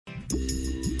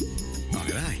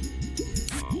G'day.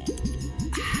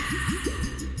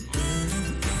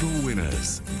 The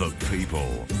winners, the people,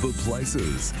 the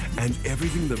places, and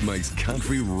everything that makes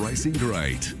country racing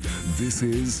great. This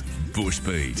is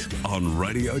Bushbeat on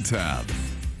Radio Tab.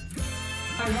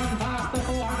 They run past the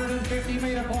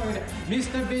 450-metre point.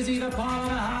 Mr. Busy, the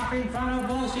pilot, a half in front of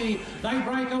Walshy. They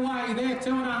break away. They're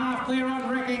 2.5 clear on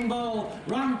Wrecking Ball.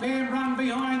 Run Pam, run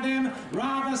behind them.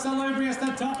 Rather Salubrious,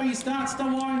 the top. He starts to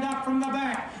wind up from the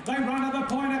back. They run to the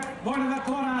point of the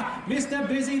corner. Mr.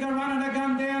 Busy, the runner to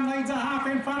gun down, leads a half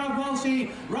in front of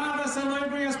Walshy. Rather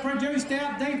Salubrious produced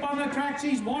out deep on the track.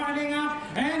 She's winding up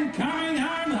and coming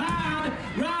home hard.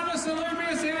 Rather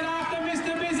Salubrious in it after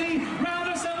Mr. Busy.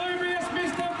 Rather Salubrious,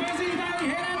 Mr. Busy, they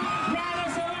hit him.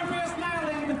 Rather Salubrious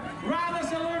nailed him. Rather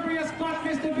Salubrious got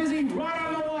Mr. Busy right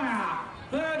on the wire.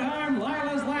 Third home,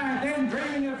 Layla's Lad, then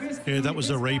dreaming of this. Yeah, that was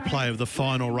a replay of the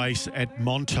final race at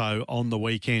Monto on the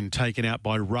weekend, taken out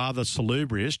by Rather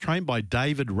Salubrious, trained by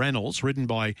David Reynolds, ridden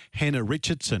by Hannah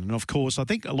Richardson. And, of course, I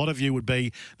think a lot of you would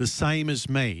be the same as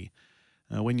me.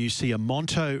 When you see a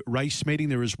Monto race meeting,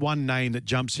 there is one name that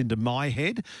jumps into my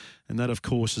head, and that, of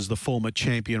course, is the former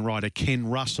champion rider Ken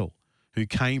Russell, who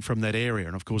came from that area.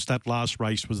 And, of course, that last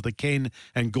race was the Ken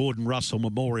and Gordon Russell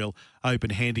Memorial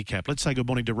Open Handicap. Let's say good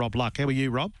morning to Rob Luck. How are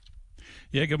you, Rob?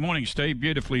 Yeah, good morning, Steve.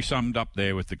 Beautifully summed up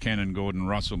there with the Ken and Gordon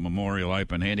Russell Memorial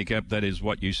Open Handicap. That is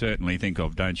what you certainly think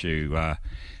of, don't you,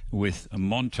 with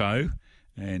Monto.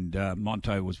 And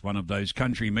Monto was one of those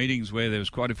country meetings where there was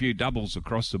quite a few doubles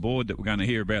across the board that we're going to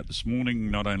hear about this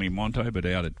morning, not only Monto, but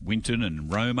out at Winton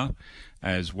and Roma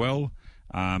as well.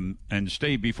 And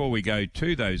Steve, before we go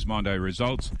to those Monto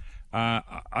results,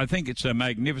 I think it's a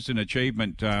magnificent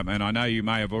achievement, and I know you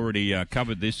may have already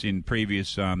covered this in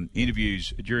previous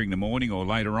interviews during the morning or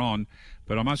later on,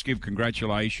 but I must give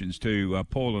congratulations to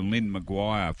Paul and Lynn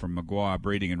Maguire from Maguire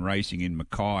Breeding and Racing in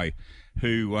Mackay,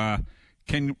 who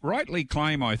can rightly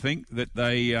claim, I think, that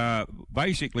they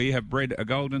basically have bred a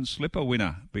Golden Slipper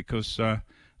winner because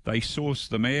they sourced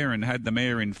the mare and had the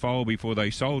mare in foal before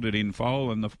they sold it in foal,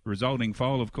 and the resulting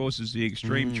foal, of course, is the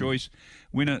Extreme Choice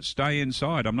winner, Stay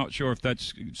Inside. I'm not sure if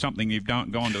that's something you've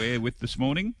gone to air with this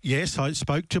morning. Yes, I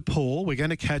spoke to Paul. We're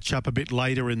going to catch up a bit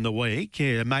later in the week.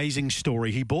 Yeah, amazing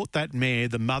story. He bought that mare,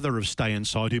 the mother of Stay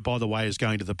Inside, who, by the way, is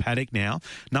going to the paddock now.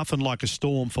 Nothing like a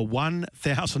storm, for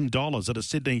 $1,000 at a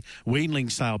Sydney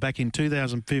weanling sale back in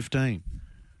 2015.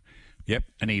 Yep,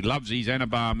 and he loves his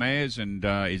Anabar mares, and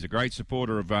he's a great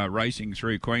supporter of racing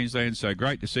through Queensland, so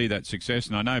great to see that success.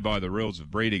 And I know by the rules of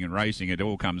breeding and racing, it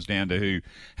all comes down to who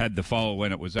had the foal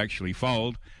when it was actually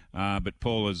foaled, but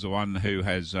Paul is the one who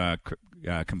has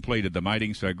completed the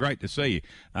mating, so great to see.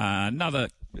 Another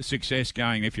success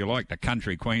going, if you like, to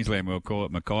country Queensland, we'll call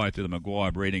it Mackay, to the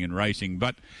Maguire Breeding and Racing.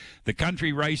 But the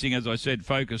country racing, as I said,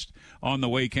 focused on the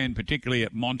weekend, particularly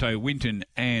at Monto, Winton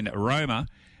and Roma.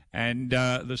 And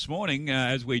this morning,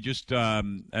 as we just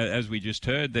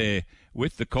heard there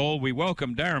with the call, we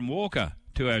welcome Darren Walker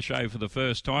to our show for the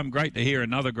first time. Great to hear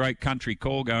another great country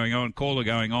caller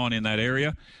going on in that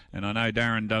area. And I know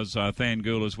Darren does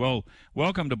Thangool as well.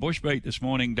 Welcome to Bushbeat this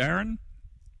morning, Darren.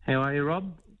 How are you,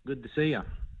 Rob? Good to see you.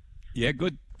 Yeah,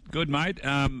 good, mate.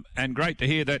 And great to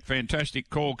hear that fantastic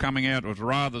call coming out. It was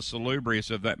rather salubrious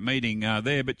of that meeting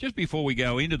there. But just before we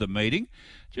go into the meeting,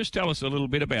 just tell us a little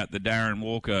bit about the Darren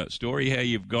Walker story, how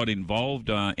you've got involved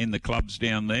in the clubs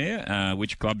down there,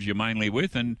 which clubs you're mainly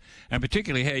with, and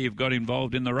particularly how you've got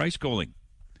involved in the race calling.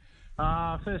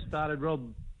 First started,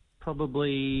 Rob,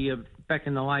 probably back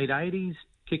in the late 80s.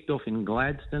 Kicked off in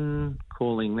Gladstone,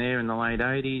 calling there in the late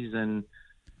 80s, and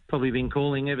probably been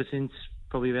calling ever since,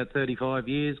 probably about 35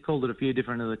 years. Called at a few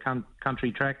different of the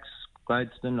country tracks,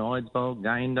 Gladstone, Eidsvold,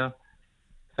 Gayndah,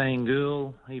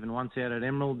 Thangool, even once out at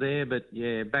Emerald there. But,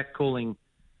 yeah, back calling,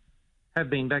 have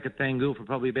been back at Thangool for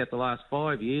probably about the last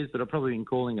 5 years, but I've probably been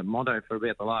calling at Monto for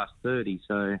about the last 30.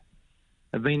 So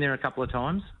I've been there a couple of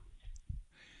times.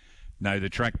 Know the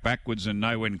track backwards and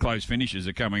know when close finishes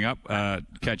are coming up,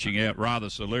 catching out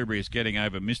rather salubrious, getting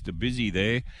over Mr. Busy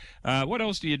there. What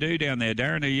else do you do down there,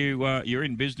 Darren? Are you you're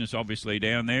in business obviously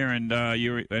down there,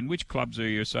 and which clubs are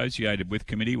you associated with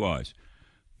committee-wise?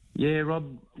 Yeah,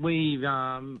 Rob, we've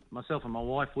myself and my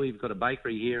wife, we've got a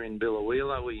bakery here in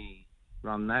Biloela. We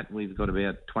run that. We've got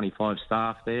about 25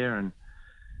 staff there, and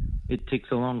it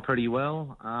ticks along pretty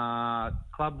well.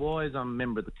 Club-wise, I'm a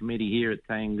member of the committee here at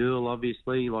Thangool,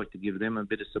 obviously. Like to give them a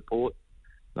bit of support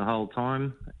the whole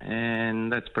time,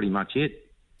 and that's pretty much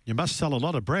it. You must sell a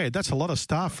lot of bread. That's a lot of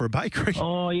staff for a bakery.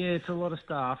 Oh, yeah, it's a lot of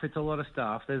staff. There's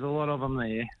a lot of them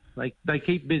there. They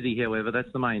keep busy, however.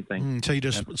 That's the main thing. So you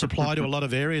just supply to a lot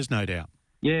of areas, no doubt.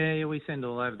 Yeah, we send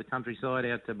all over the countryside,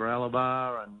 out to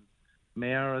Baralabar and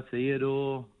Mara,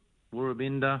 Theodore,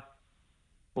 Woorabinda,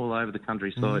 all over the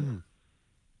countryside.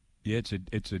 Yeah,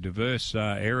 it's a diverse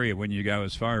area when you go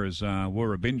as far as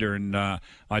Woorabinda, and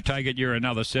I take it you're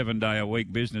another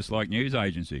 7-day-a-week business like news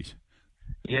agencies.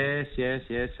 Yes,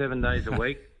 7 days a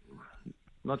week.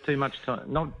 Not too much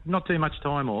time. Not too much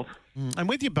time off. And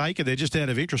with your baker, they're just out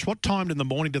of interest. What time in the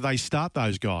morning do they start,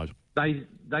 those guys?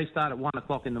 They start at 1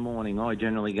 o'clock in the morning. I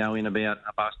generally go in about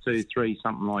 2:30, 3,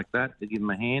 something like that, to give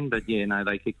them a hand. But yeah, no,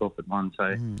 they kick off at 1.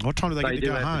 So what time do they get to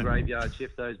go have home? the graveyard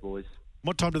shift, those boys.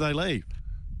 What time do they leave?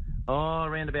 Oh,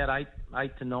 around about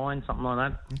 8 to 9, something like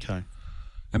that. Okay.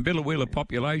 And Billawheeler,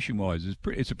 population-wise,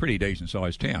 it's a pretty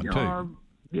decent-sized town too.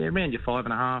 Yeah, around your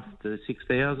 5,500 to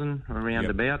 6,000, around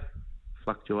about.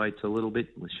 Fluctuates a little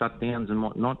bit with shutdowns and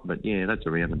whatnot, but yeah, that's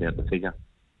around about the figure.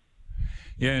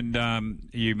 Yeah, and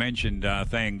you mentioned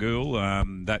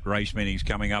Thangool. That race meeting's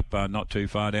coming up not too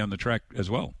far down the track as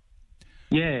well.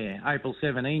 Yeah, April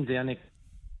 17's our next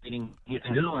meeting here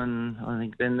in Thangool, and I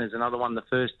think then there's another one the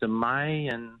 1st of May,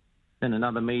 and then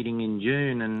another meeting in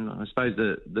June. And I suppose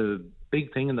the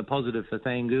big thing and the positive for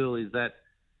Thangool is that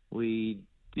we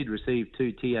did receive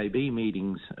 2 TAB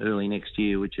meetings early next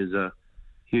year, which is a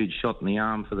huge shot in the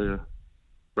arm for the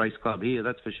race club here,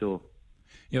 that's for sure.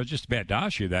 Yeah, I was just about to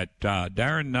ask you that,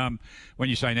 Darren. When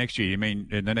you say next year, you mean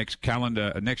in the next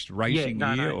calendar, next racing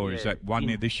year, or is that one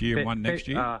this year, one next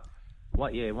year?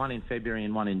 One in February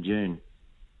and one in June.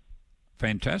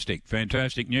 Fantastic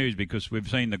news, because we've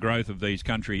seen the growth of these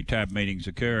country tab meetings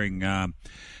occurring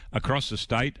across the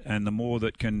state, and the more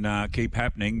that can keep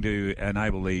happening to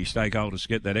enable the stakeholders to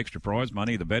get that extra prize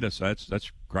money, the better. So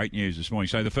that's great news this morning.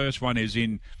 So the first one is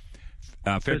in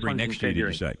February next year, did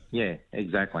you say? Yeah,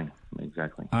 exactly.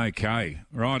 Okay,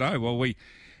 righto. Well, we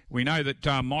know that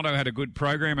Monto had a good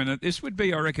program, and this would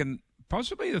be, I reckon,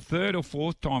 possibly the 3rd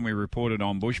or 4th time we reported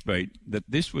on Bushbeat that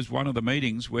this was one of the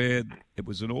meetings where it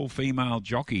was an all-female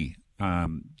jockey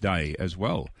day as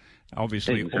well.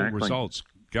 Obviously, all results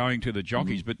going to the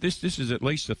jockeys, but this is at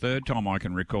least the 3rd time I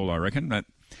can recall, I reckon, that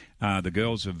the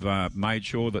girls have made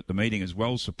sure that the meeting is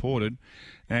well supported.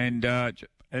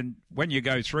 And when you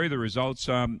go through the results,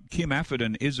 Kim Afford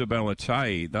and Isabella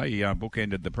Tay, they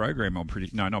bookended the program. Not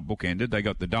bookended. They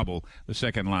got the double, the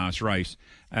second last race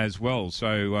as well.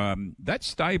 So that's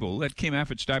stable, that Kim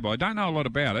Afford stable. I don't know a lot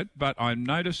about it, but I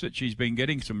noticed that she's been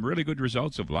getting some really good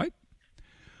results of late.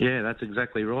 Yeah, that's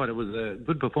exactly right. It was a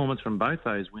good performance from both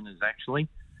those winners, actually.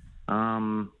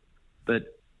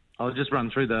 But I'll just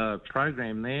run through the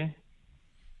program there.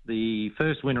 The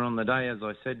first winner on the day, as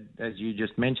I said, as you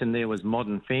just mentioned, there was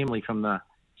Modern Family from the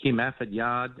Kim Afford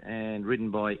yard and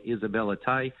ridden by Isabella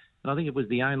Tay. And I think it was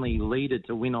the only leader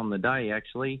to win on the day,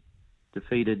 actually.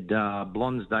 Defeated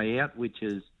Blonde's Day Out, which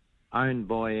is owned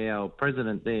by our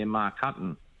president there, Mark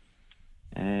Hutton.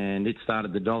 And it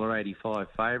started the $1.85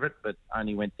 favourite, but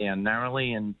only went down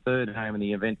narrowly. And third home in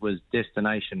the event was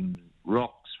Destination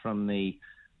Rocks from the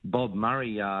Bob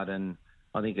Murray yard. And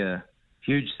I think a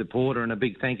huge supporter, and a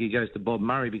big thank you goes to Bob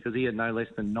Murray, because he had no less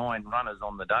than 9 runners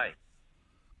on the day.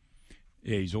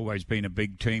 Yeah, he's always been a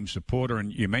big team supporter.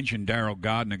 And you mentioned Daryl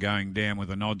Gardner going down with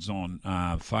an odds-on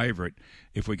favourite.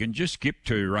 If we can just skip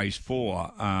to race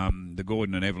 4, the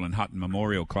Gordon and Evelyn Hutton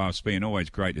Memorial Class B, and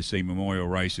always great to see memorial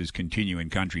races continue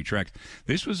in country tracks.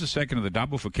 This was the second of the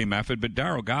double for Kim Afford, but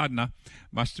Daryl Gardner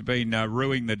must have been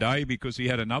ruining the day, because he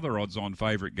had another odds-on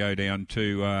favourite go down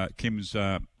to Kim's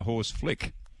horse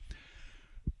Flick.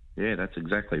 Yeah, that's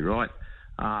exactly right.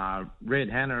 Red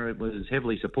Hannah, it was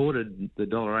heavily supported, the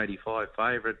 $1.85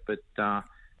 favourite, but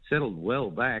settled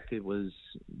well back. It was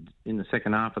in the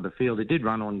second half of the field. It did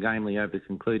run on gamely over the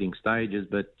concluding stages,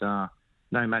 but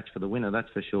no match for the winner, that's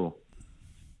for sure.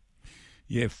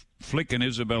 Yeah, Flick and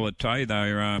Isabella Tay,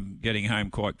 they're getting home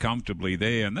quite comfortably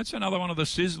there. And that's another one of the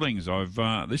sizzlings.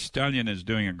 This stallion is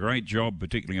doing a great job,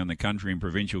 particularly on the country and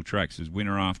provincial tracks, as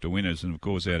winner after winners. And, of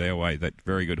course, out our way, that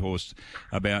very good horse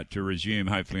about to resume,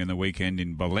 hopefully, on the weekend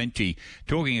in Balenti.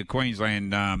 Talking of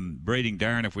Queensland breeding,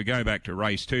 Darren, if we go back to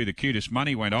race 2, the Cutest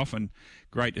Money went off, and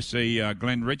great to see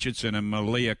Glenn Richardson and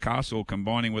Malia Castle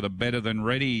combining with a Better Than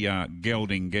Ready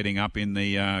gelding getting up in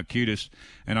the Cutest.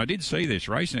 And I did see this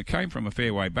race, and it came from a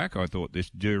fair way back, I thought, this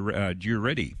Due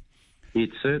Ready. It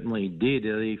certainly did.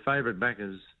 The favourite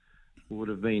backers would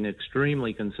have been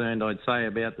extremely concerned, I'd say,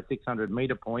 about the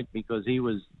 600-metre point, because he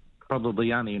was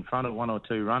probably only in front of 1 or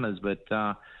 2 runners. But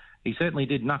he certainly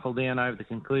did knuckle down over the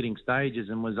concluding stages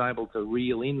and was able to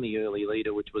reel in the early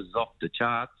leader, which was off the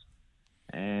charts.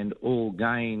 And All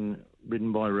Gain,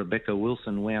 ridden by Rebecca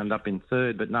Wilson, wound up in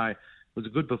third. But no, was a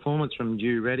good performance from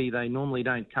Due Ready. They normally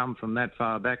don't come from that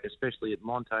far back, especially at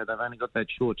Monto. They've only got that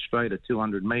short straight at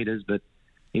 200 metres, but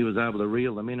he was able to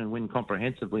reel them in and win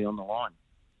comprehensively on the line.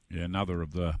 Yeah, another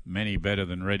of the many better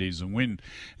than Reddies and win.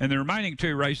 And the remaining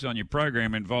two races on your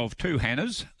program involve two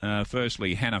Hannahs.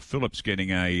 Firstly, Hannah Phillips getting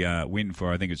a win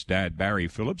for, I think it's Dad Barry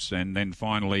Phillips. And then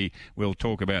finally, we'll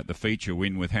talk about the feature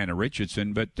win with Hannah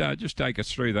Richardson. But just take us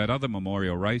through that other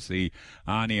memorial race, the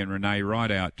Arnie and Renee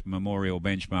Rideout Memorial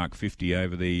Benchmark 50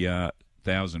 over the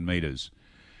 1,000 metres.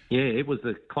 Yeah, it was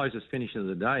the closest finish of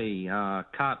the day.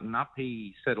 Carton Up,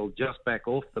 he settled just back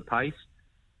off the pace.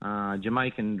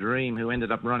 Jamaican Dream, who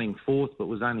ended up running fourth but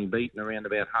was only beaten around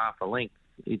about half a length.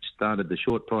 It started the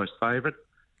short price favourite.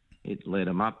 It led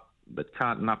him up, but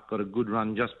Carton Up got a good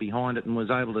run just behind it and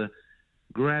was able to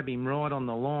grab him right on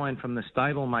the line from the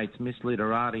stablemates, Miss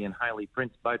Literati and Hayley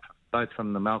Prince, both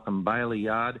from the Malcolm Bailey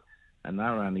yard, and they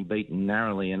were only beaten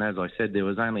narrowly. And as I said, there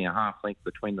was only a half length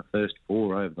between the first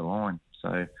four over the line.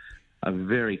 So a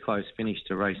very close finish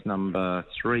to race number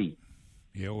 3.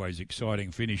 Yeah, always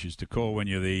exciting finishes to call when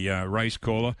you're the race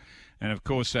caller. And, of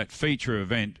course, that feature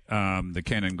event, the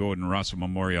Ken Gordon Russell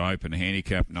Memorial Open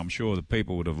Handicap, and I'm sure the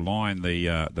people would have lined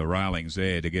the railings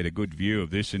there to get a good view of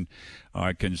this. And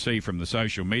I can see from the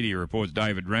social media reports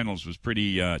David Reynolds was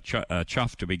pretty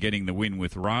chuffed to be getting the win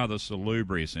with Rather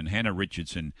Salubrious and Hannah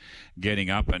Richardson getting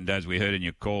up. And as we heard in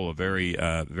your call, a very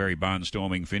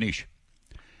barnstorming finish.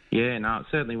 Yeah, no, it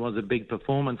certainly was a big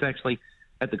performance. Actually,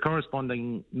 at the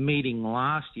corresponding meeting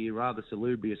last year, Rather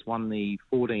Salubrious won the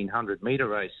 1,400 metre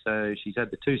race. So she's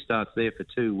had the 2 starts there for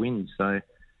 2 wins. So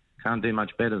can't do much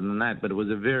better than that. But it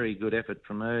was a very good effort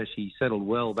from her. She settled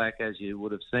well back, as you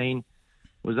would have seen.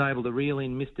 Was able to reel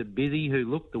in Mr. Busy, who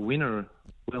looked the winner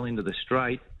well into the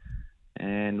straight.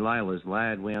 And Layla's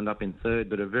Lad wound up in third.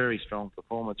 But a very strong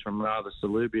performance from Rather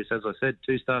Salubrious. As I said,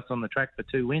 2 starts on the track for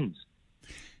 2 wins.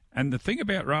 And the thing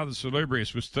about Rather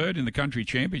Salubrious was third in the country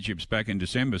championships back in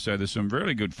December, so there's some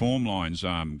really good form lines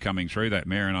coming through that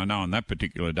mare. And I know on that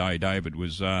particular day, David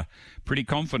was pretty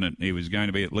confident he was going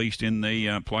to be at least in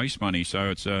the place money. So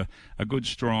it's a good,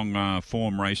 strong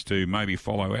form race to maybe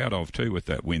follow out of too with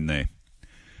that win there.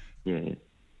 Yeah,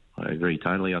 I agree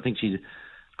totally. I think she's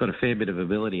got a fair bit of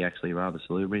ability, actually, Rather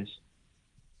Salubrious.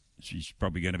 She's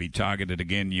probably going to be targeted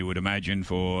again, you would imagine,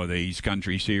 for these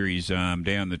country series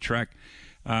down the track.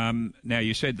 Now,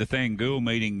 you said the Thangool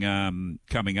meeting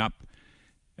coming up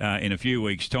in a few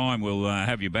weeks' time. We'll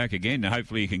have you back again.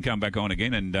 Hopefully you can come back on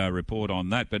again and report on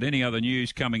that. But any other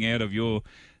news coming out of your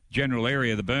general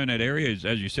area, the Burnett area?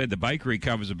 As you said, the bakery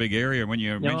covers a big area. When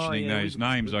you're mentioning those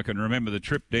names, I can remember the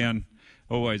trip down,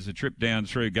 always the trip down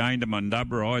through Gayndah,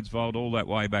 Mundubra, Eidsvold, all that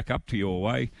way back up to your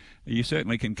way. You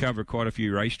certainly can cover quite a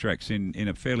few racetracks in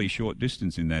a fairly short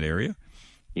distance in that area.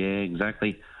 Yeah,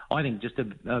 exactly. I think just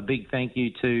a big thank you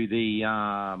to the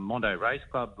Mondo Race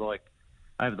Club. Like,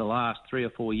 over the last 3 or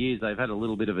 4 years, they've had a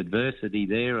little bit of adversity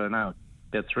there. I know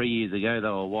about 3 years ago they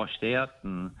were washed out,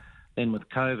 and then with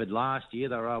COVID last year,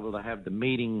 they were able to have the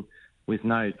meeting with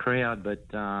no crowd. But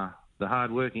the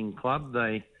hard-working club,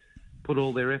 they put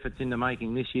all their efforts into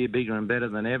making this year bigger and better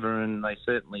than ever, and they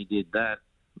certainly did that,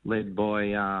 led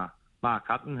by Mark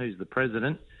Hutton, who's the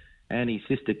president, and his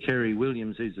sister Kerry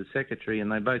Williams, who's the secretary,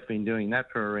 and they've both been doing that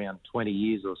for around 20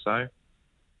 years or so.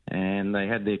 And they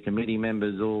had their committee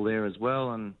members all there as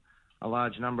well, and a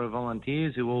large number of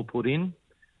volunteers who all put in,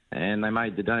 and they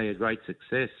made the day a great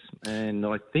success. And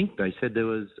I think they said there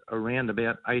was around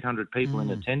about 800 people in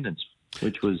attendance,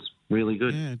 which was really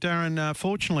good. Yeah, Darren,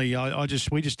 fortunately,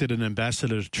 we just did an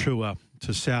ambassador tour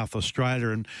to South Australia,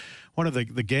 and one of the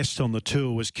guests on the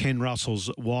tour was Ken Russell's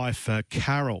wife,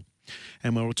 Carol.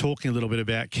 And we were talking a little bit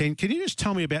about Ken. Can you just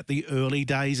tell me about the early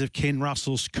days of Ken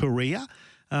Russell's career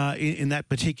in that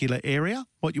particular area,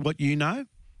 what you know?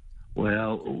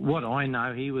 Well, what I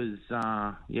know, he was,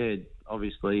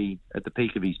 obviously at the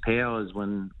peak of his powers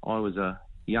when I was a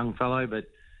young fellow. But,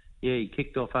 yeah, he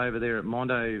kicked off over there at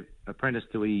Mondo,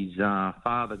 apprenticed to his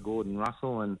father, Gordon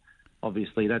Russell, and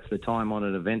obviously that's the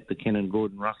time-honoured event, the Ken and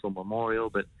Gordon Russell Memorial.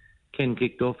 But Ken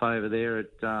kicked off over there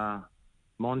at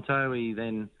Monto. He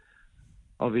then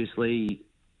obviously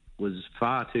was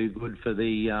far too good for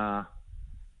the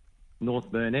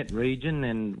North Burnett region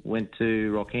and went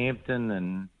to Rockhampton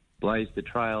and blazed the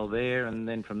trail there, and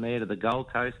then from there to the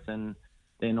Gold Coast and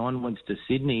then onwards to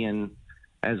Sydney. And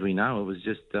as we know, it was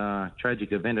just a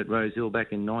tragic event at Rose Hill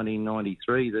back in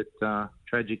 1993 that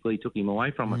tragically took him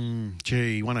away from us.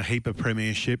 He won a heap of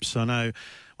premierships. I know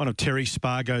one of Terry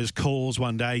Spargo's calls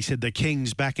one day, he said the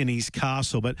king's back in his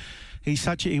castle, but he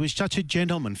was such a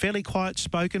gentleman, fairly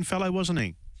quiet-spoken fellow, wasn't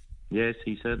he? Yes,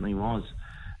 he certainly was.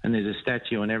 and there's a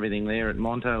statue and everything there at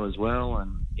Monto as well.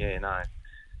 And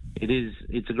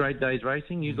it's a great day's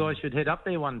racing. You guys should head up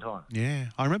there one time. Yeah,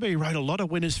 I remember he rode a lot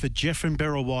of winners for Jeff and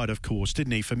Beryl White, of course,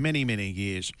 didn't he, for many, many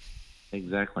years.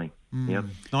 Exactly. Yep.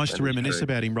 Nice to reminisce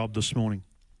about him, Rob, this morning.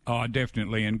 Oh,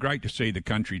 definitely, and great to see the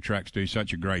country tracks do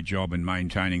such a great job in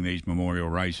maintaining these memorial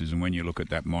races. And when you look at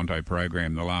that Monto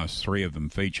program, the last 3 of them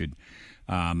featured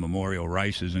memorial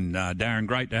races. And Darren,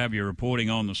 great to have you reporting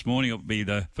on this morning. It'll be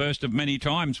the first of many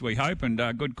times, we hope, and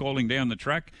good calling down the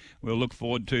track. We'll look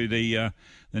forward to the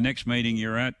next meeting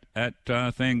you're at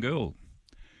Thangool.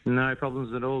 No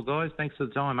problems at all, guys. Thanks for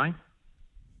the time, mate.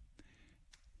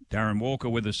 Darren Walker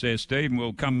with us there, Steve.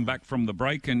 We'll come back from the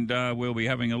break and we'll be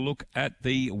having a look at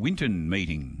the Winton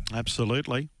meeting.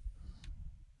 Absolutely.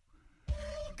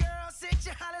 Girl, sit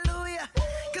your hallelujah,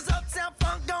 'cause Uptown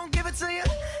Funk don't give it to you.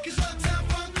 'Cause Uptown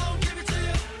Funk don't give it to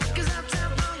you. 'Cause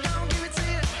Uptown Funk don't give it to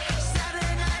you.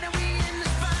 Saturday night and we in the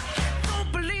spot.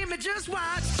 Don't believe me, just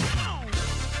watch.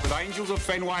 With Angels of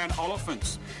Fenway and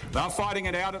Oliphants. They're fighting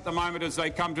it out at the moment as they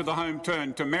come to the home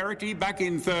turn. Temerity back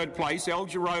in 3rd place, El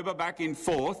Jaroba back in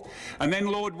 4th, and then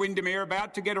Lord Windermere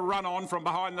about to get a run on from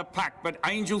behind the pack. But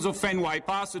Angels of Fenway,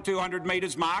 past the 200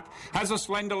 metres mark, has a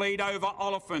slender lead over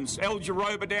Oliphants. El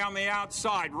Jaroba down the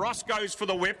outside. Ross goes for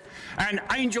the whip, and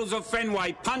Angels of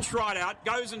Fenway punch right out,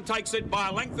 goes and takes it by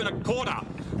a length and a quarter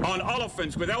on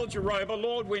Oliphants with El Jaroba,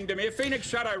 Lord Windermere, Phoenix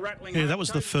Shadow rattling. Yeah, that was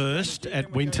the first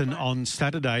at Winton on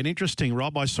Saturday. And interesting,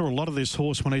 Rob, I saw a lot of this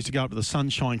horse when he used to go up to the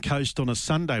Sunshine Coast on a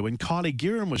Sunday when Kylie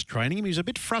Guerin was training him. He was a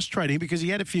bit frustrating because he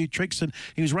had a few tricks and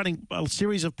he was running a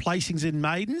series of placings in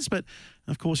maidens, but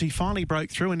of course he finally broke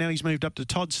through and now he's moved up to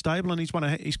Todd's stable and he's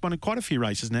won quite a few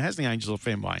races now, hasn't he, Angels of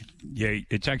Fenway? Yeah,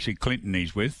 it's actually Clinton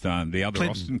he's with, the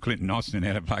other Clinton Austin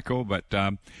out of Blackall, but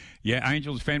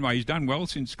Angels of Fenway, he's done well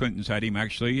since Clinton's had him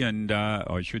actually, and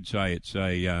I should say it's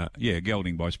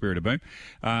gelding by Spirit of Boom.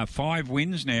 5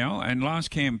 wins now, and last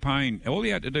campaign, all he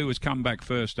had to do was come back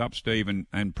first up, Steve,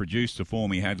 and produce the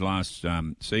form he had last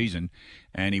season,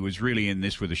 and he was really in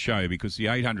this with a show because the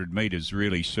 800 metres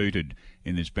really suited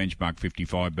in this benchmark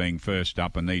 55 being first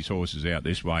up, and these horses out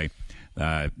this way,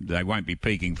 they won't be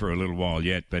peaking for a little while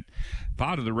yet, but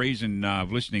part of the reason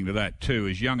of listening to that too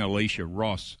is young Alicia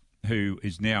Ross, who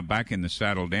is now back in the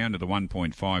saddle down to the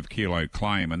 1.5 kilo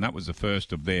claim, and that was the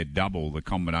first of their double, the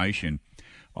combination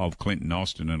of Clinton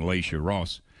Austin and Alicia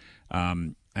Ross.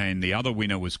 And the other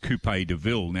winner was Coupe de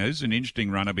Ville. Now, this is an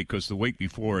interesting runner because the week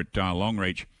before at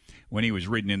Longreach, when he was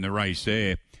ridden in the race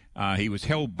there, he was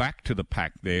held back to the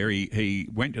pack there. He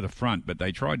went to the front, but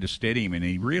they tried to steady him, and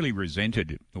he really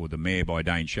resented it, or the mare by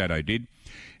Dane Shadow did.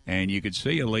 And you could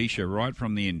see Alicia right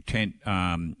from the intent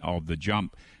of the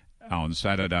jump on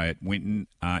Saturday at Winton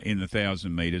in the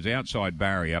 1,000 metres, outside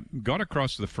barrier, got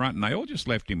across the front, and they all just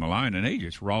left him alone, and he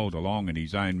just rolled along at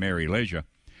his own merry leisure.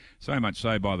 So much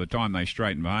so by the time they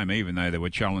straightened home, even though there were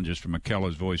challenges from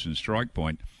McKellar's Voice and Strike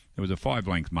Point, there was a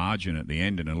 5-length margin at the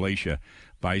end, and Alicia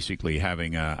basically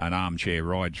having an armchair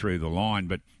ride through the line.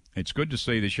 But it's good to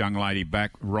see this young lady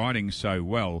back riding so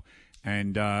well.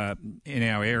 And in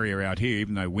our area out here,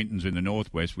 even though Winton's in the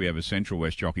northwest, we have a Central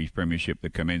West Jockeys Premiership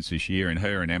that commenced this year, and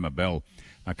her and Emma Bell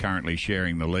are currently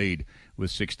sharing the lead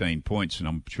with 16 points, and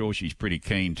I'm sure she's pretty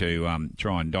keen to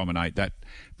try and dominate that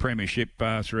premiership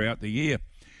throughout the year.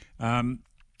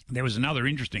 There was another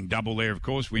interesting double there, of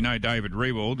course. We know David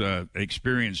Rewald,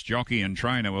 experienced jockey and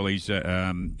trainer. Well, he's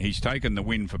taken the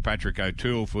win for Patrick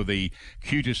O'Toole for the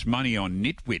cutest money on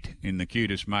Nitwit in the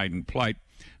cutest maiden plate.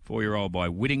 4-year-old by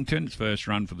Whittington. Its first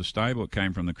run for the stable. It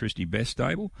came from the Christie Best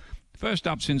stable. First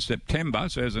up since September,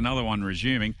 so there's another one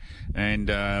resuming. And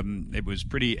it was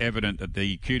pretty evident that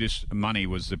the cutest money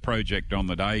was the project on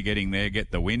the day, getting there,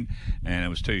 get the win. And it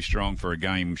was too strong for a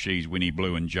game. She's Winnie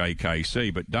Blue and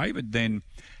JKC. But David then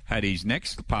had his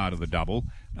next part of the double,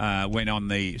 went on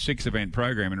the 6th event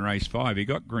program in race 5. He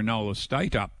got Granola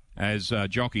State up as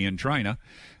jockey and trainer,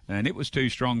 and it was too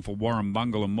strong for Warren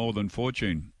Bungle and More Than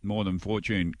Fortune. More Than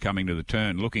Fortune coming to the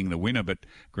turn, looking the winner, but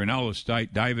Granola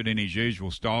State, David in his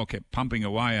usual style, kept pumping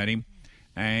away at him,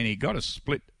 and he got a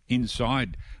split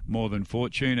inside More Than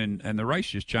Fortune, and the race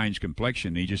just changed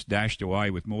complexion. He just dashed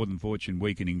away with More Than Fortune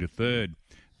weakening to third.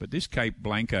 But this Cape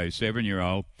Blanco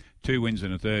 7-year-old, 2 wins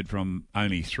and a third from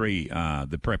only 3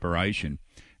 the preparation,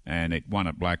 and it won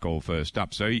at Blackall first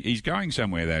up. So he's going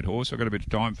somewhere, that horse. I've got a bit of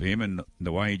time for him, and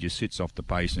the way he just sits off the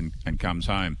pace and comes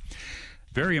home.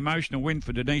 Very emotional win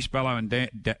for Denise Ballard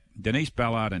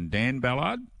and Dan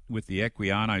Ballard with the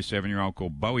Equiano 7-year-old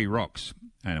called Bowie Rocks.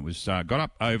 And it was got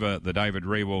up over the David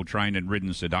Rewald trained and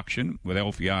ridden Seduction with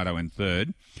El Fiato in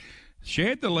third.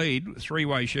 Shared the lead,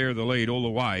 3-way share of the lead all the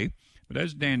way. But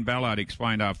as Dan Ballard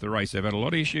explained after the race, they've had a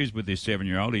lot of issues with this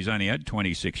 7-year-old. He's only had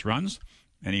 26 runs,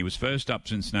 and he was first up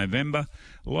since November.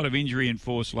 A lot of injury and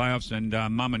forced layoffs, and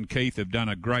Mum and Keith have done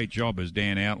a great job, as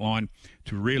Dan outlined,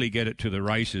 to really get it to the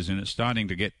races, and it's starting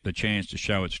to get the chance to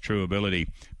show its true ability.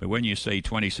 But when you see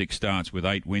 26 starts with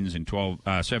 8 wins and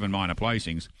 7 minor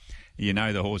placings, you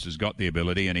know the horse has got the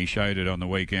ability, and he showed it on the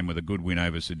weekend with a good win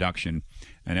over Seduction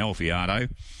and Alfiato.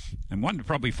 And one to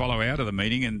probably follow out of the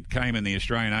meeting and came in the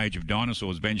Australian Age of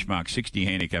Dinosaurs benchmark 60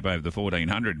 handicap over the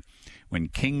 1400 when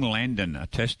King Landon, a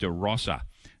Testarossa,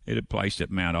 it had placed at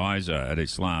Mount Isa at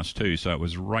its last 2, so it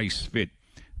was race fit.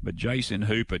 But Jason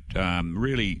Hoopert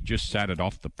really just sat it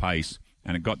off the pace,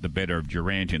 and it got the better of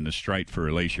Durant in the straight for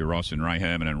Alicia Ross and Ray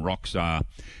Herman, and Roxar,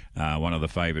 one of the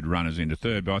favoured runners, into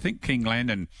third. But I think King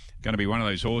Landon going to be one of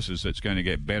those horses that's going to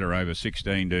get better over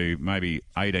 16 to maybe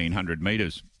 1,800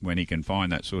 metres when he can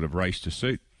find that sort of race to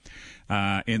suit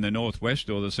in the Northwest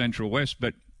or the Central West.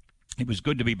 But it was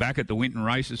good to be back at the Winton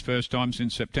races, first time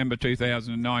since September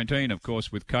 2019, of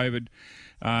course, with COVID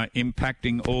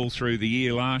impacting all through the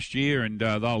year last year, and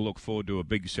they'll look forward to a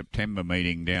big September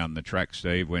meeting down the track,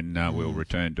 Steve, when we'll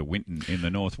return to Winton in the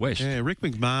Northwest. Yeah, Rick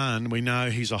McMahon, we know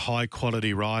he's a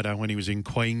high-quality rider. When he was in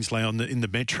Queensland in the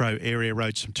metro area,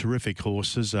 rode some terrific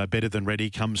horses. Better Than Ready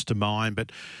comes to mind,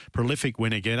 but prolific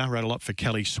winner-getter, rode a lot for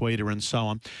Kelly Sweeter and so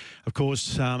on. Of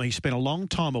course, he spent a long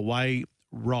time away,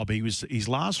 Rob. His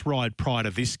last ride prior to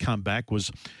this comeback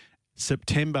was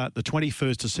September, the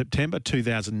 21st of September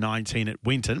 2019 at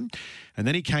Winton, and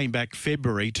then he came back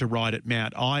February to ride at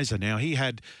Mount Isa. Now, he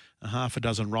had a half a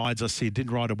dozen rides. I see,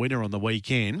 didn't ride a winner on the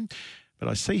weekend, but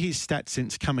I see his stats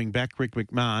since coming back, Rick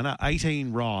McMahon, are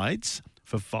 18 rides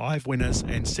for 5 winners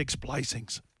and 6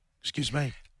 placings. Excuse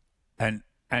me. And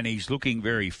he's looking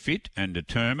very fit and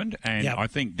determined, and I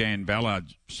think Dan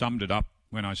Ballard summed it up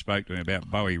when I spoke to him about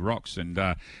Bowie Rocks, and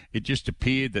it just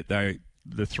appeared that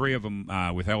the three of them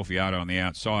with Alfiato on the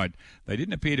outside, they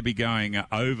didn't appear to be going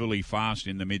overly fast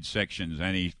in the midsections.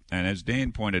 And as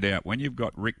Dan pointed out, when you've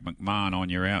got Rick McMahon on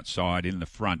your outside in the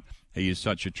front, he is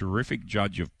such a terrific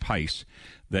judge of pace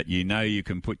that you know you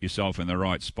can put yourself in the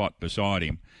right spot beside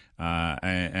him.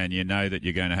 And you know that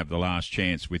you're going to have the last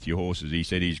chance with your horses. He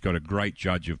said he's got a great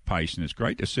judge of pace, and it's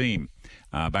great to see him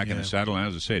back in the saddle. And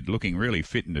as I said, looking really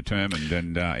fit and determined.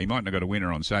 And he might not have got a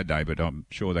winner on Saturday, but I'm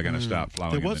sure they're going to start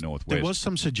flowing in the Northwest. There was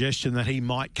some suggestion that he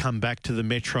might come back to the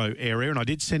metro area, and I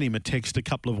did send him a text a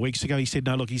couple of weeks ago. He said,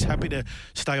 no, look, he's happy to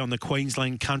stay on the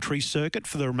Queensland country circuit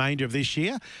for the remainder of this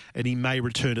year, and he may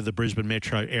return to the Brisbane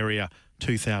metro area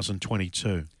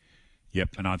 2022.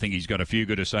 Yep, and I think he's got a few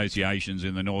good associations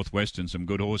in the Northwest and some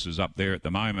good horses up there at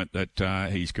the moment that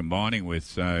he's combining with.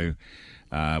 So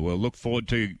we'll look forward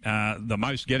to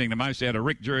getting the most out of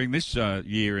Rick during this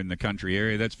year in the country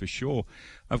area, that's for sure.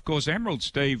 Of course, Emerald,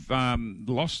 Steve,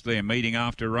 lost their meeting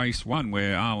after race 1,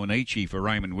 where Awanichi for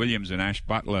Raymond Williams and Ash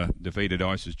Butler defeated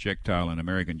Isis Checktail and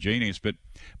American Genius. But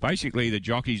basically the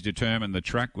jockeys determined the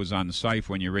track was unsafe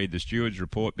when you read the steward's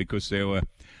report, because there were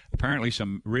apparently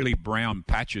some really brown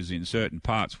patches in certain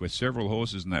parts where several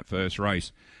horses in that first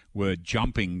race were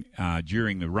jumping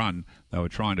during the run. They were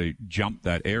trying to jump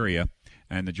that area,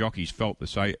 and the jockeys felt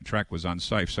the track was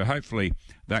unsafe. So hopefully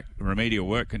that remedial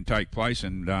work can take place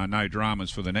and no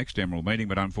dramas for the next Emerald meeting.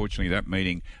 But unfortunately that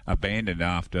meeting abandoned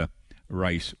after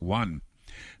race 1.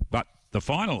 But the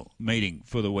final meeting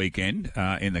for the weekend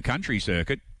in the country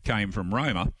circuit came from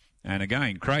Roma. And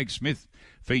again, Craig Smith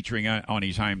featuring on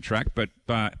his home track, but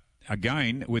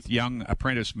again with young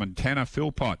apprentice Montana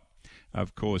Philpott.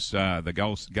 Of course, the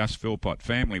Gus Philpott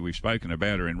family, we've spoken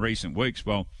about her in recent weeks.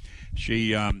 Well,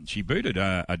 she booted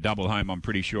a double home, I'm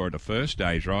pretty sure, at the first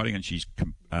day's riding, and she's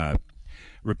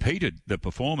repeated the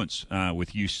performance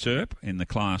with Usurp in the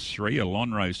Class 3, a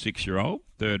Lonhro 6-year-old,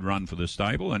 third run for the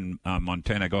stable, and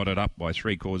Montana got it up by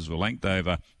 3/4 of a length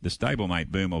over the stablemate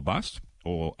Boom or Bust,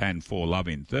 and For Love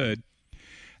in third.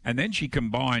 And then she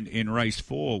combined in race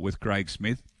 4 with Craig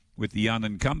Smith with the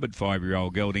unencumbered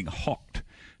 5-year-old gelding Hocked,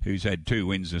 who's had 2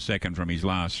 wins a second from his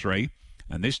last 3.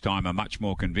 And this time a much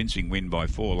more convincing win by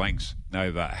 4 lengths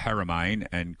over Haramain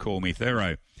and Call Me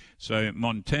Thero. So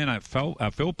Montana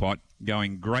Philpott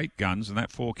going great guns, and that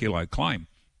 4-kilo claim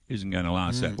isn't going to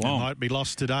last that long. It might be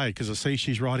lost today, because I see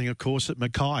she's riding a course at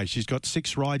Mackay. She's got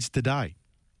 6 rides today.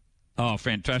 Oh,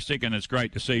 fantastic, and it's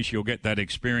great to see she'll get that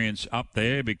experience up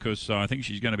there, because I think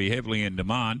she's going to be heavily in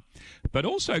demand. But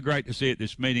also great to see at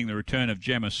this meeting the return of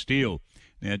Gemma Steele.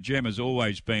 Now, Gemma's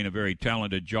always been a very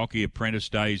talented jockey, apprentice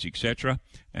days, etc.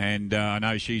 And I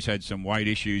know she's had some weight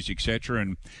issues, etc.,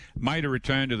 and made a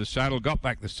return to the saddle, got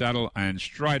back the saddle, and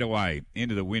straight away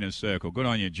into the winner's circle. Good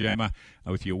on you, Gemma,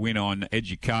 with your win on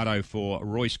Educato for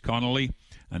Royce Connolly.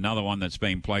 Another one that's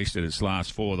been placed at its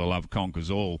last 4, the Love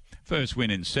Conquers All. First win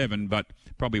in 7, but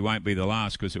probably won't be the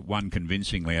last because it won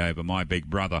convincingly over My Big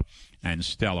Brother and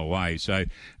Stella Way. So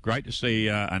great to see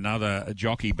another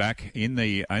jockey back in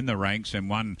the ranks, and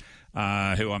one who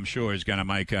I'm sure is going to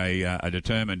make a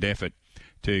determined effort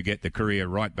to get the career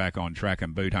right back on track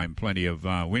and boot home plenty of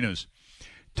winners.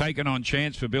 Taken on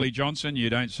chance for Billy Johnson. You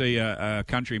don't see a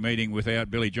country meeting without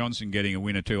Billy Johnson getting a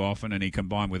winner too often, and he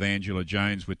combined with Angela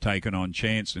Jones with Taken on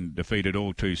Chance and defeated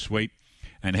All Too Sweet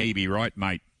and He Be Right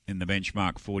Mate in the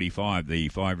benchmark 45, the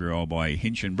 5-year-old by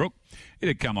Hinchinbrook. It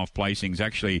had come off placings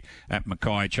actually at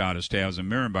Mackay, Charters Towers and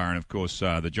Moranbah, and of course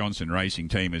the Johnson Racing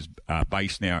team is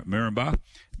based now at Moranbah,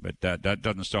 but that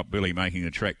doesn't stop Billy making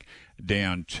the trek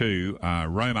down to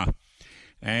Roma.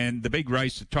 And the big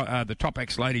race, the Top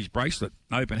X Ladies Bracelet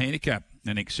Open Handicap,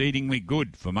 and exceedingly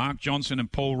good for Mark Johnson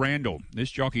and Paul Randall. This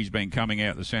jockey's been coming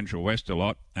out the Central West a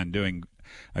lot and doing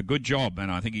a good job,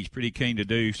 and I think he's pretty keen to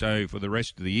do so for the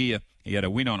rest of the year. He had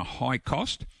a win on a high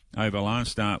cost over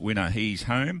last start winner He's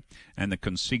Home and the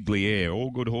Consigliere. All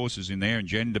good horses in there, and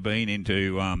Gender Bean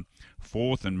into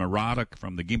 4th and Murata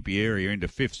from the Gympie area into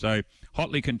 5th. So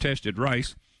hotly contested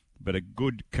race, but a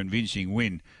good convincing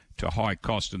win to high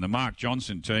cost. And the Mark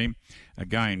Johnson team,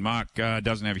 again, Mark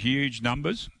doesn't have huge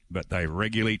numbers, but they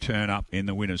regularly turn up in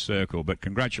the winner's circle. But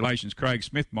congratulations, Craig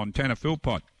Smith, Montana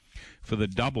Philpott, for the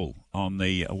double on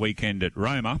the weekend at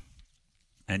Roma.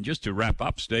 And just to wrap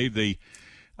up, Steve,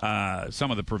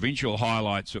 some of the provincial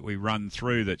highlights that we run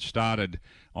through that started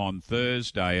on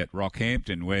Thursday at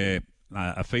Rockhampton, where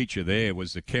a feature there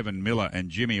was the Kevin Miller and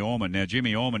Jimmy Orman. Now,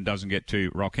 Jimmy Orman doesn't get to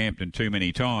Rockhampton too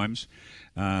many times,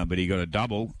 but he got a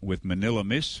double with Manila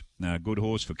Miss, a good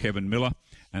horse for Kevin Miller,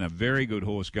 and a very good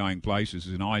horse going places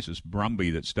is an Isis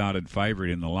Brumby that started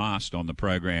favourite in the last on the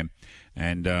program.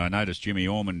 And I noticed Jimmy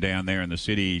Orman down there in the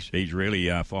city, he's really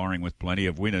firing with plenty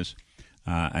of winners.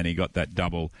 And he got that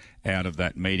double out of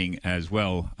that meeting as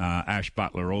well. Ash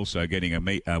Butler also getting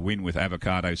a win with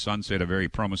Avocado Sunset, a very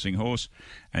promising horse.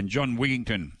 And John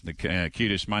Wigington, the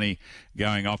cutest money,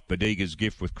 going off Badiga's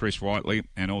Gift with Chris Whiteley,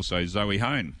 and also Zoe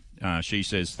Hone. She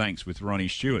says thanks with Ronnie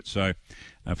Stewart. So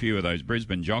a few of those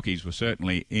Brisbane jockeys were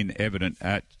certainly in evident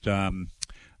at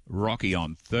Rocky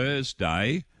on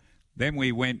Thursday. Then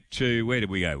we went to, where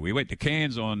did we go? We went to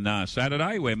Cairns on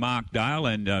Saturday, where Mark Dale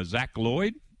and Zach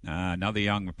Lloyd, another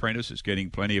young apprentice that's getting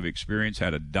plenty of experience,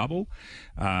 had a double.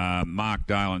 Mark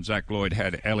Dale and Zach Lloyd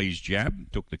had Ellie's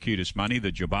Jab, took the cutest money,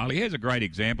 the Jabali. Here's a great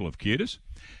example of cutest.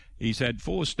 He's had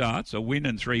 4 starts, a win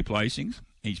and 3 placings.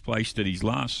 He's placed at his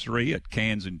last 3 at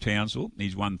Cairns and Townsville.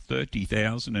 He's won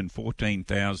 30,000 and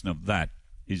 14,000 of that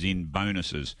is in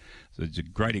bonuses. So it's a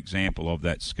great example of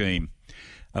that scheme.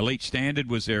 Elite Standard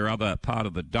was their other part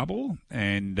of the double,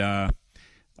 and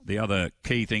the other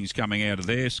key things coming out of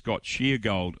there, Scott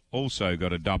Sheargold also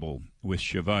got a double with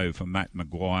Chavot for Matt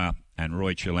Maguire and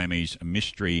Roy Chalemi's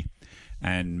Mystery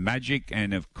and Magic.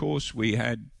 And, of course, we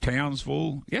had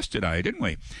Townsville yesterday, didn't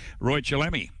we? Roy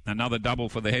Chalemi, another double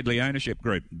for the Headley Ownership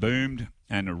Group. Boomed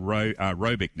and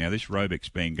Robic. Now, this Robic's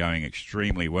been going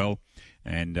extremely well,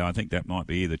 and I think that might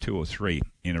be either 2 or 3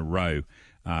 in a row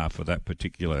for that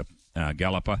particular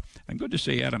galloper. And good to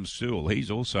see Adam Sewell.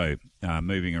 He's also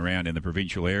moving around in the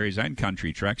provincial areas and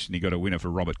country tracks, and he got a winner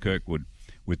for Robert Kirkwood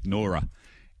with Nora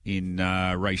in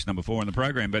race number 4 in the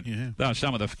program. But those are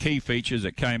some of the key features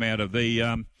that came out of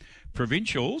the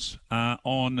provincials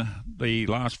on the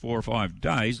last 4 or 5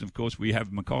 days. And of course, we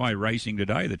have Mackay racing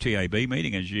today, the TAB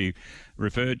meeting, as you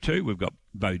referred to. We've got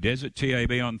Bow Desert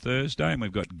TAB on Thursday, and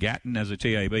we've got Gatton as a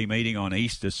TAB meeting on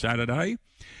Easter Saturday.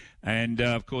 And,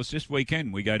 of course, this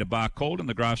weekend we go to Bar Calden,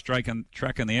 the grass track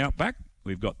in the Outback.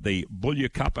 We've got the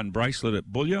Boulia Cup and Bracelet at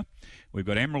Boulia. We've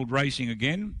got Emerald Racing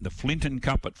again. The Flinton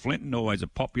Cup at Flinton, always a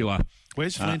popular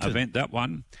event, that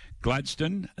one.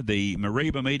 Gladstone. The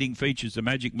Mariba meeting features the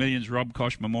Magic Millions Rob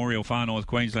Kosh Memorial Far North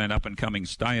Queensland up-and-coming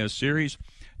Stayers Series.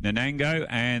 Nanango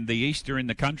and the Easter in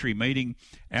the Country meeting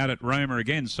out at Roma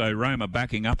again. So Roma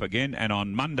backing up again. And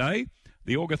on Monday,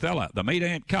 the Augathella, the Meat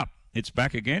Ant Cup. It's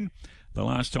back again. The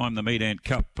last time the Meat Ant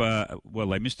Cup,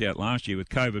 they missed out last year with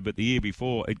COVID, but the year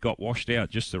before it got washed out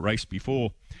just the race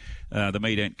before the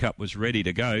Meat Ant Cup was ready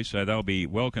to go. So they'll be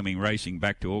welcoming racing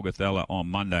back to Augathella on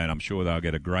Monday, and I'm sure they'll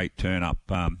get a great turn-up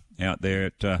out there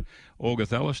at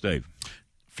Augathella, Steve.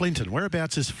 Flinton.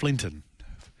 Whereabouts is Flinton?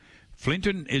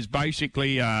 Flinton is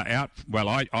basically out, well,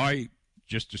 I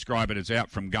just describe it as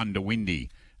out from Gundawindi.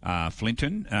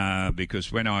 Flinton,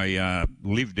 because when I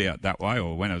lived out that way,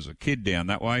 or when I was a kid down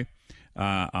that way,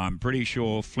 I'm pretty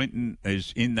sure Flinton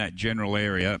is in that general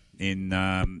area in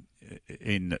the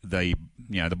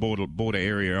the border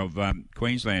area of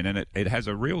Queensland, and it has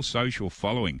a real social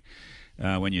following.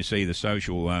 When you see the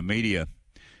social media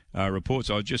reports,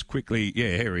 I was just quickly,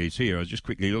 here he is here. I was just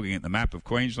quickly looking at the map of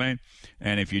Queensland,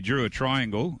 and if you drew a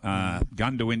triangle,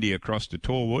 Gundawindi across to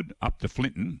Torwood, up to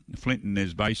Flinton. Flinton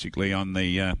is basically on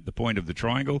the point of the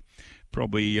triangle,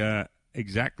 probably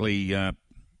exactly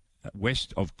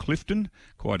west of Clifton,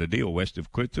 quite a deal west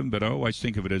of Clifton, but I always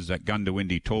think of it as that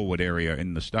Gundawindi Torwood area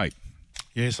in the state.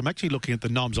 Yes, I'm actually looking at the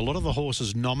noms. A lot of the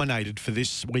horses nominated for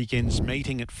this weekend's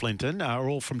meeting at Flinton are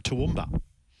all from Toowoomba.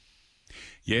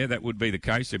 Yeah, that would be the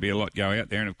case. There'd be a lot go out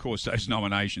there. And, of course, those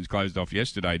nominations closed off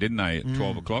yesterday, didn't they, at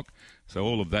 12 o'clock? So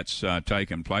all of that's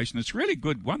taken place. And it's really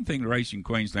good. One thing Racing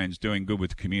Queensland's doing good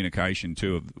with communication,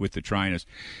 too, with the trainers.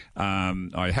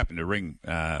 I happened to ring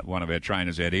one of our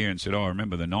trainers out here and said, I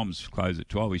remember the noms close at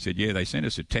 12. He said, yeah, they send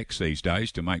us a text these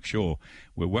days to make sure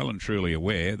we're well and truly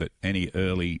aware that any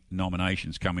early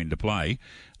nominations come into play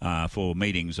for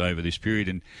meetings over this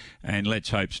period. And let's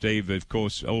hope, Steve, of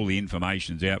course, all the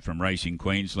information's out from Racing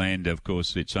Queensland. Of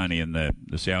course, it's only in the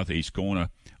southeast corner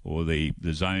or the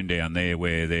zone down there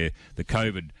where the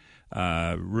COVID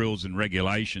rules and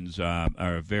regulations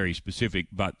are very specific,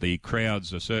 but the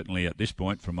crowds are certainly at this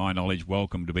point, from my knowledge,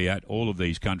 welcome to be at all of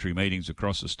these country meetings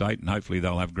across the state, and hopefully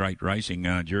they'll have great racing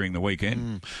during the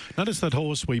weekend. Notice that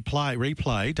horse we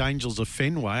replayed, Angels of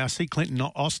Fenway. I see Clinton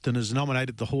Austin has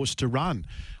nominated the horse to run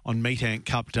on Meat Ant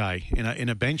Cup Day in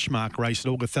a benchmark race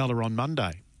at Augathella on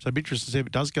Monday. So I'd be interested to see if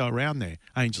it does go around there,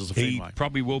 Angels of Fenway. He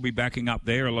probably will be backing up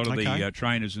there. A lot of the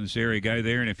trainers in this area go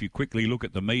there. And if you quickly look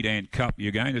at the Meat Ant Cup,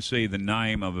 you're going to see the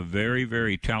name of a very,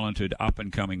 very talented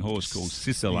up-and-coming horse called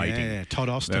Scintillating. Yeah, Todd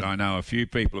Austin. That I know a few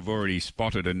people have already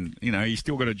spotted. And, he's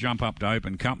still got to jump up to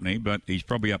open company, but he's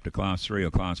probably up to Class 3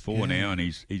 or Class 4 now, and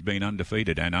he's been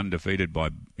undefeated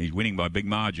he's winning by big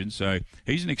margins. So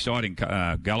he's an exciting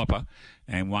galloper,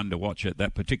 and one to watch at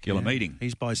that particular meeting.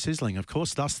 He's by Sizzling, of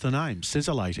course, thus the name,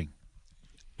 Scintillating.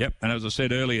 Yep, and as I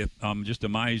said earlier, I'm just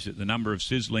amazed at the number of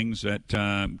sizzlings that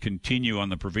continue on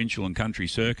the provincial and country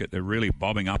circuit. They're really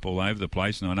bobbing up all over the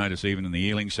place, and I notice even in the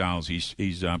yearling sales,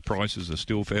 his prices are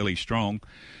still fairly strong.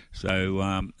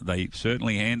 So they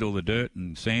certainly handle the dirt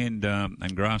and sand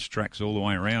and grass tracks all the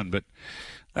way around, but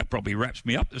that probably wraps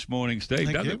me up this morning,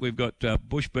 Steve, doesn't it? We've got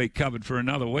Bushbeat covered for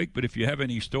another week, but if you have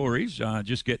any stories,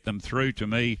 just get them through to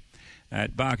me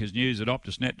at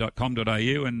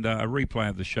barkersnews@optusnet.com.au, and a replay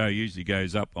of the show usually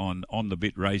goes up on the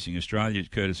Bit Racing Australia,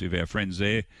 courtesy of our friends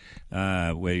there,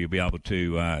 where you'll be able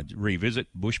to revisit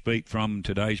Bushbeat from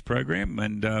today's program,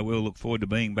 and we'll look forward to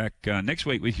being back next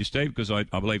week with you, Steve, because I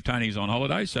believe Tony's on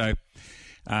holiday, so...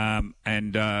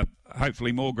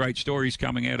 hopefully more great stories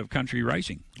coming out of country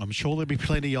racing. I'm sure there'll be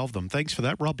plenty of them. Thanks for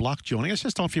that. Rob Luck joining us.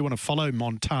 Just on if you want to follow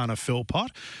Montana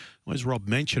Philpott. As Rob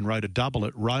mentioned, rode a double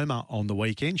at Roma on the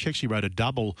weekend. She actually rode a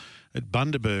double at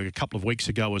Bundaberg a couple of weeks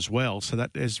ago as well. So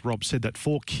that, as Rob said, that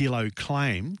 4-kilo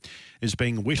claim is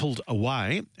being whittled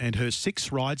away. And her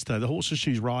 6 rides, though, the horses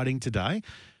she's riding today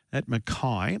at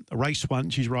Mackay. Race 1,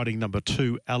 she's riding number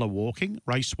 2, Ella Walking.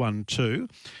 Race 1-2.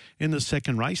 In the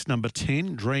second race, number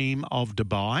 10, Dream of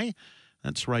Dubai.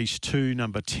 That's race 2,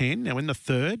 number 10. Now, in the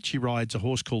third, she rides a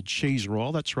horse called Cheese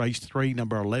Royal. That's race 3,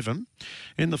 number 11.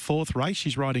 In the fourth race,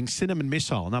 she's riding Cinnamon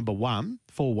Missile, number 1,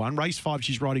 4-1. Race 5,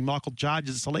 she's riding Michael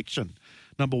Jarge's Selection,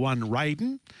 number 1,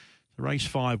 Raiden. Race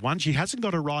 5-1. She hasn't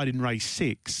got a ride in race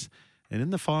 6. And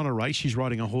in the final race, she's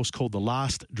riding a horse called The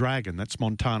Last Dragon. That's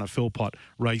Montana Philpott,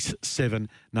 race 7,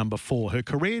 number 4. Her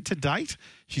career to date,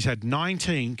 she's had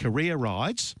 19 career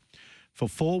rides for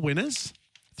 4 winners,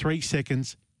 3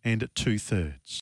 seconds and 2/3.